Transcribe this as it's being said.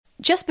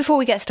Just before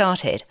we get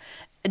started,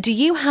 do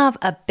you have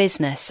a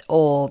business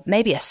or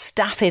maybe a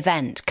staff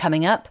event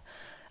coming up,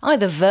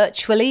 either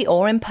virtually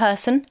or in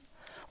person?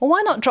 Well,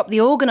 why not drop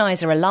the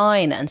organiser a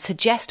line and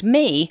suggest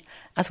me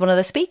as one of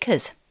the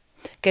speakers?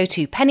 Go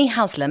to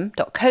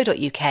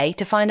pennyhaslam.co.uk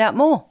to find out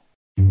more.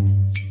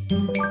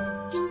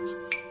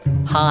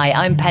 Hi,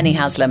 I'm Penny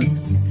Haslam.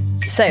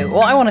 So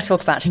what I want to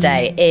talk about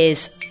today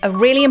is a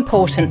really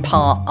important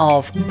part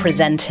of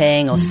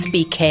presenting or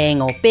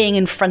speaking or being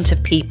in front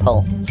of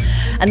people,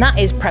 and that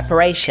is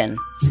preparation.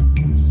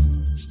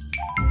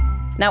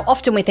 Now,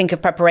 often we think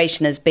of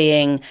preparation as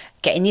being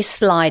getting your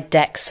slide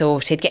deck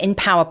sorted, getting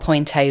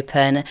PowerPoint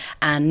open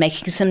and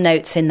making some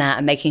notes in that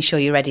and making sure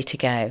you're ready to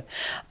go.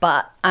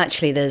 But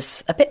actually,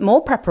 there's a bit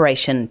more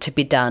preparation to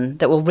be done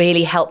that will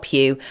really help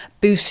you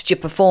boost your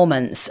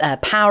performance,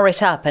 power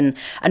it up and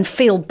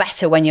feel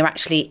better when you're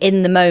actually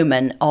in the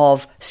moment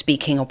of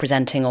speaking or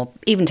presenting or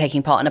even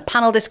taking part in a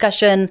panel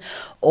discussion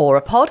or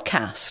a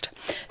podcast.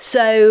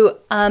 So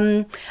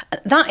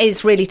that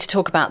is really to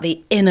talk about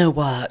the inner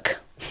work.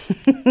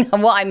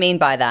 And what I mean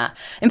by that,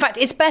 in fact,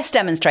 it's best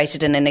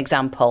demonstrated in an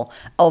example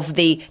of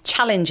the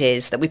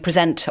challenges that we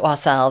present to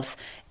ourselves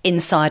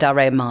inside our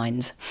own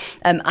minds.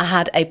 I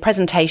had a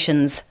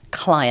presentations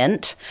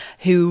client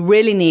who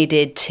really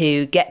needed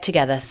to get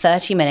together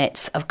 30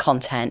 minutes of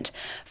content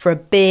for a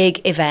big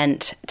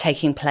event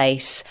taking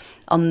place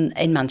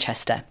in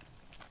Manchester.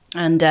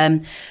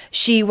 And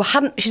she's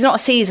not a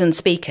seasoned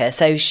speaker,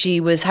 so she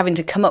was having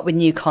to come up with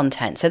new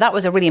content. So that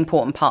was a really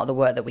important part of the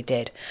work that we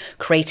did,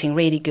 creating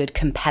really good,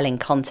 compelling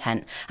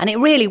content. And it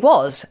really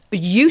was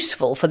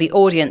useful for the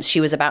audience she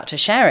was about to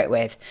share it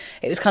with.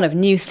 It was kind of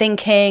new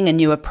thinking, a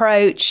new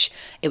approach.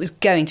 It was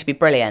going to be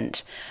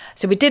brilliant.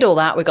 So we did all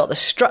that. We got the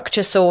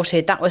structure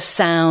sorted. That was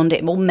sound.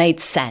 It all made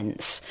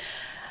sense.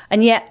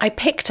 And yet I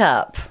picked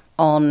up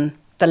on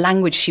the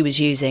language she was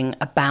using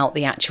about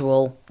the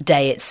actual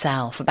day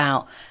itself,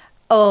 about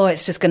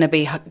it's just going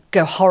to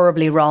go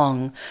horribly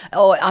wrong.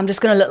 I'm just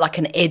going to look like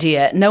an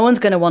idiot. No one's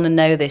going to want to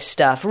know this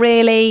stuff.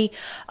 Really?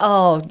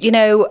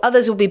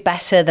 Others will be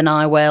better than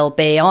I will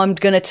be. I'm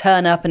going to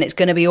turn up and it's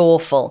going to be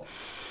awful.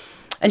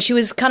 And she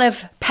was kind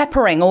of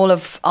peppering all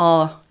of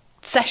our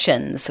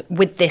sessions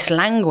with this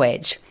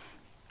language.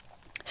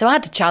 So I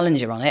had to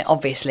challenge her on it,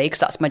 obviously, because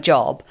that's my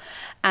job,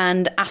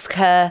 and ask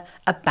her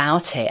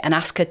about it and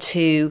ask her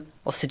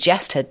or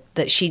suggest her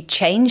that she'd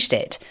changed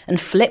it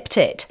and flipped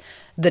it,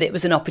 that it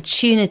was an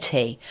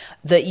opportunity,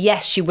 that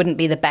yes, she wouldn't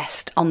be the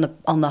best on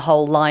the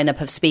whole lineup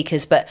of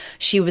speakers, but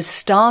she was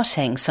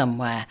starting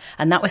somewhere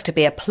and that was to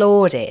be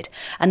applauded.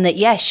 And that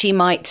yes, she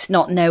might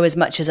not know as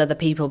much as other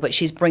people, but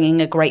she's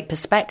bringing a great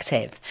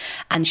perspective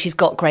and she's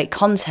got great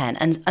content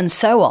and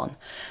so on.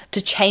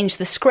 To change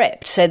the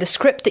script. So the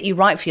script that you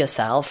write for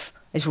yourself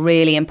is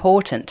really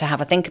important to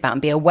have a think about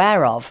and be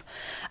aware of.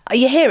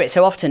 You hear it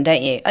so often,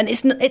 don't you? And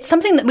it's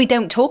something that we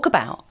don't talk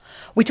about.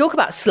 We talk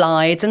about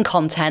slides and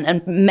content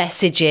and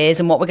messages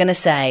and what we're going to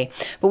say,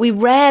 but we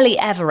rarely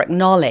ever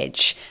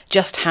acknowledge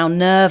just how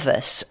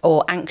nervous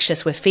or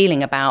anxious we're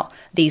feeling about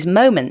these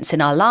moments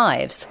in our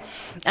lives.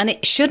 And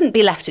it shouldn't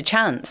be left to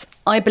chance.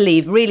 I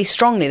believe really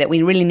strongly that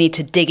we really need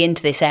to dig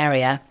into this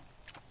area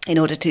in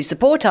order to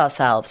support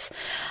ourselves.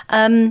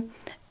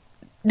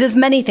 There's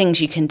many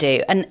things you can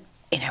do. And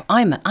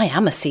I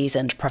am a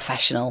seasoned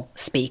professional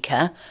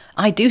speaker.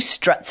 I do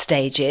strut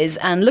stages,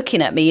 and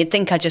looking at me, you'd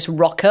think I just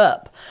rock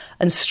up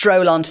and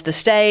stroll onto the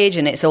stage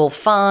and it's all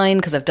fine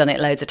because I've done it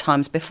loads of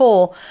times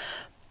before.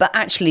 But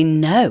actually,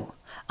 no.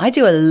 I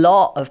do a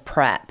lot of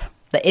prep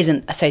that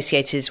isn't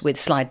associated with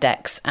slide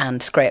decks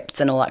and scripts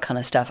and all that kind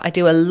of stuff. I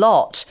do a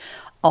lot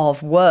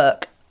of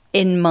work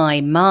in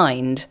my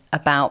mind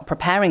about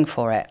preparing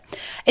for it.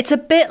 It's a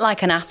bit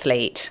like an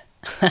athlete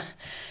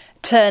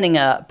turning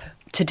up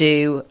to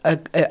do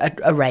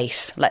a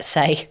race, let's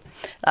say,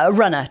 a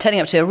runner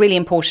turning up to a really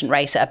important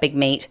race at a big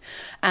meet,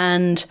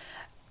 and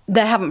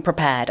they haven't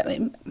prepared. I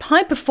mean,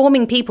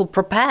 high-performing people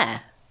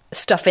prepare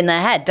stuff in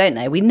their head, don't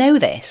they? We know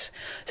this.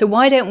 So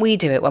why don't we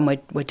do it when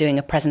we're doing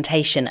a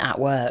presentation at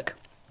work?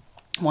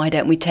 Why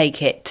don't we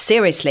take it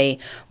seriously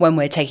when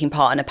we're taking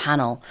part in a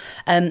panel?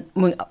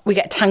 We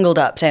get tangled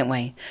up, don't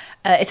we?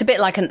 It's a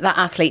bit like that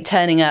athlete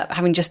turning up,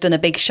 having just done a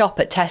big shop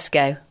at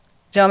Tesco.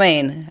 Do you know what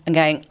I mean? And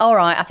going, all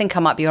right, I think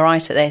I might be all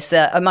right at this.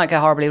 I might go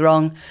horribly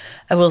wrong.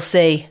 We'll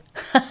see.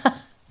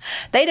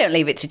 They don't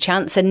leave it to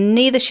chance, and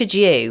neither should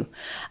you.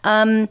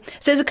 So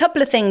there's a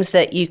couple of things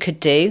that you could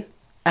do.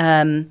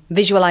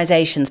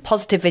 Visualizations,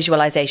 positive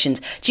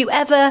visualizations. Do you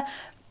ever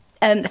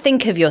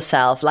think of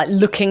yourself like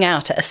looking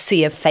out at a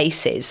sea of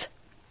faces?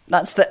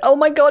 That's oh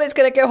my God, it's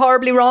going to go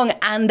horribly wrong.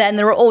 And then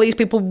there are all these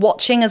people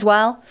watching as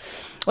well.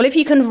 Well, if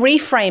you can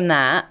reframe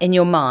that in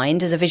your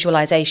mind as a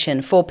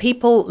visualization for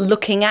people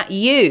looking at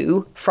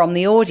you from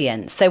the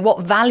audience. So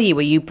what value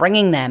are you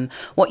bringing them?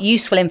 What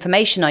useful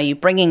information are you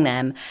bringing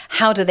them?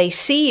 How do they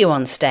see you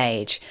on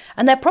stage?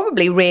 And they're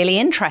probably really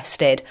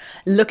interested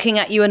looking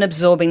at you and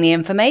absorbing the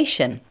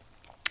information.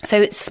 So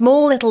it's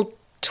small little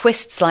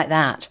twists like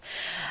that.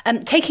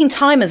 Taking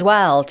time as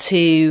well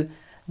to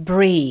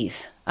breathe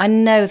I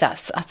know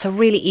that's a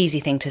really easy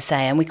thing to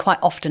say, and we quite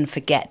often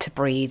forget to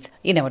breathe,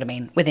 you know what I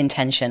mean, with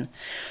intention.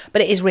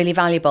 But it is really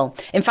valuable.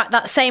 In fact,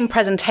 that same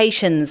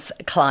presentations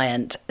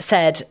client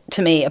said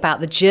to me about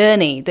the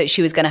journey that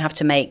she was going to have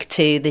to make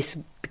to this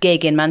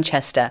gig in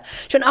Manchester.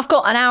 She went, I've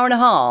got an hour and a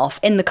half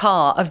in the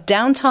car of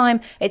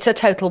downtime. It's a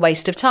total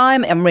waste of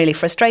time. I'm really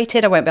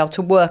frustrated. I won't be able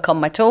to work on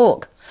my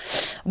talk.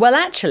 Well,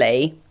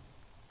 actually,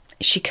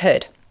 she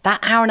could. That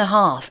hour and a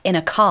half in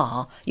a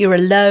car, you're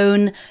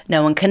alone,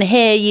 no one can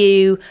hear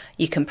you,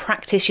 you can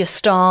practice your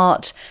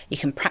start, you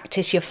can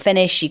practice your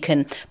finish, you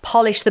can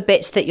polish the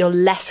bits that you're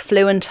less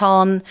fluent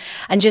on,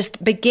 and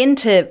just begin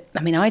to,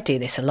 I mean, I do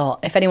this a lot.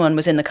 If anyone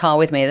was in the car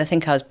with me, they'd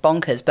think I was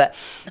bonkers, but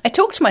I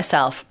talk to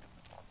myself,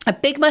 I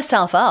big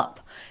myself up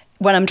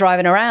when I'm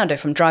driving around, or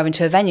if I'm driving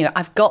to a venue.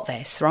 I've got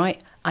this,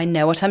 right? I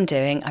know what I'm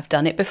doing. I've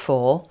done it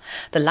before.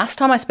 The last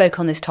time I spoke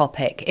on this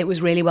topic, it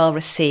was really well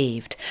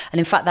received. And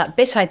in fact, that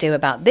bit I do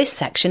about this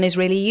section is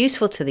really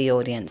useful to the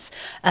audience.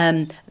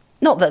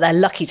 Not that they're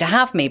lucky to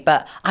have me,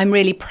 but I'm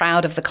really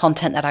proud of the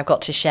content that I've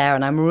got to share,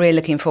 and I'm really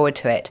looking forward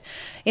to it.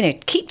 You know,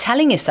 keep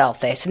telling yourself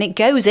this, and it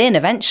goes in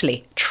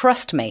eventually.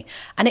 Trust me.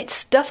 And it's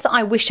stuff that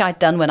I wish I'd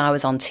done when I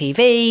was on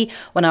TV,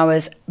 when I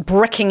was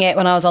bricking it,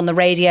 when I was on the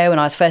radio, when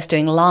I was first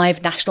doing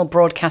live national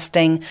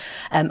broadcasting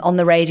on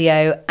the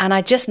radio. And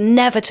I just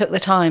never took the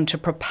time to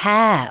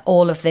prepare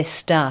all of this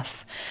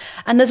stuff.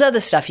 And there's other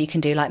stuff you can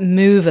do, like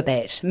move a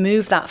bit,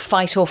 move that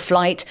fight or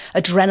flight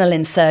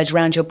adrenaline surge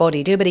around your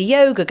body, do a bit of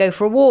yoga, go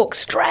for a walk,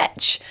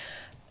 stretch.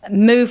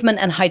 Movement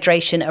and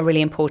hydration are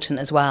really important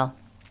as well.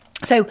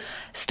 So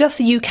stuff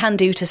that you can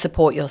do to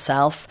support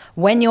yourself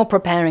when you're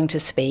preparing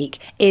to speak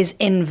is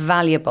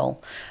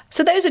invaluable.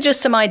 So those are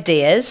just some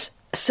ideas,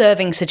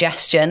 serving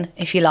suggestion,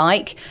 if you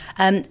like.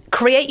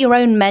 Create your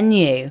own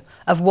menu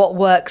of what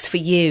works for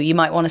you. You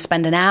might want to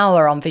spend an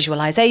hour on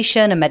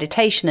visualization and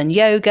meditation and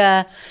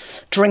yoga,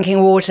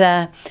 drinking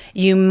water.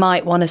 You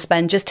might want to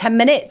spend just 10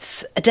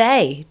 minutes a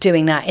day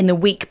doing that in the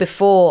week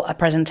before a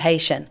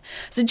presentation.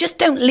 So just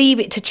don't leave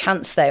it to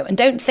chance, though, and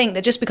don't think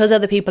that just because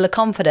other people are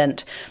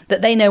confident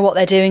that they know what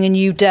they're doing and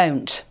you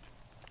don't.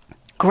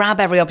 Grab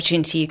every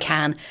opportunity you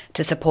can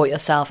to support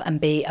yourself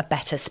and be a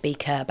better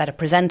speaker, a better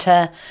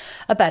presenter,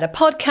 a better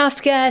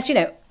podcast guest,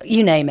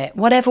 you name it.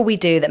 Whatever we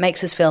do that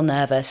makes us feel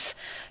nervous,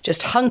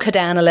 just hunker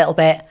down a little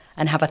bit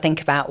and have a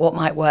think about what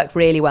might work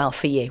really well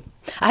for you.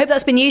 I hope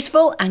that's been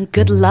useful, and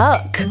good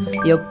luck.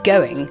 You're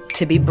going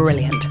to be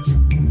brilliant.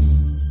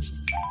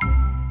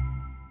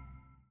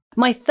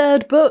 My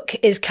third book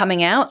is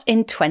coming out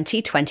in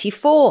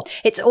 2024.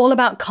 It's all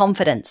about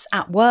confidence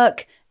at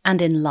work and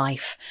in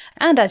life.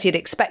 And as you'd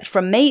expect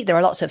from me, there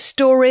are lots of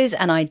stories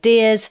and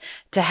ideas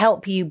to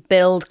help you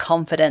build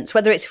confidence,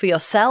 whether it's for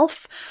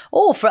yourself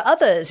or for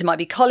others. It might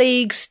be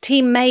colleagues,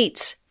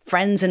 teammates,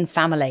 friends and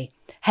family.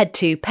 Head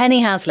to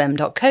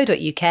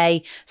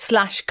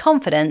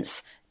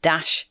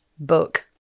pennyhaslam.co.uk/confidence-book.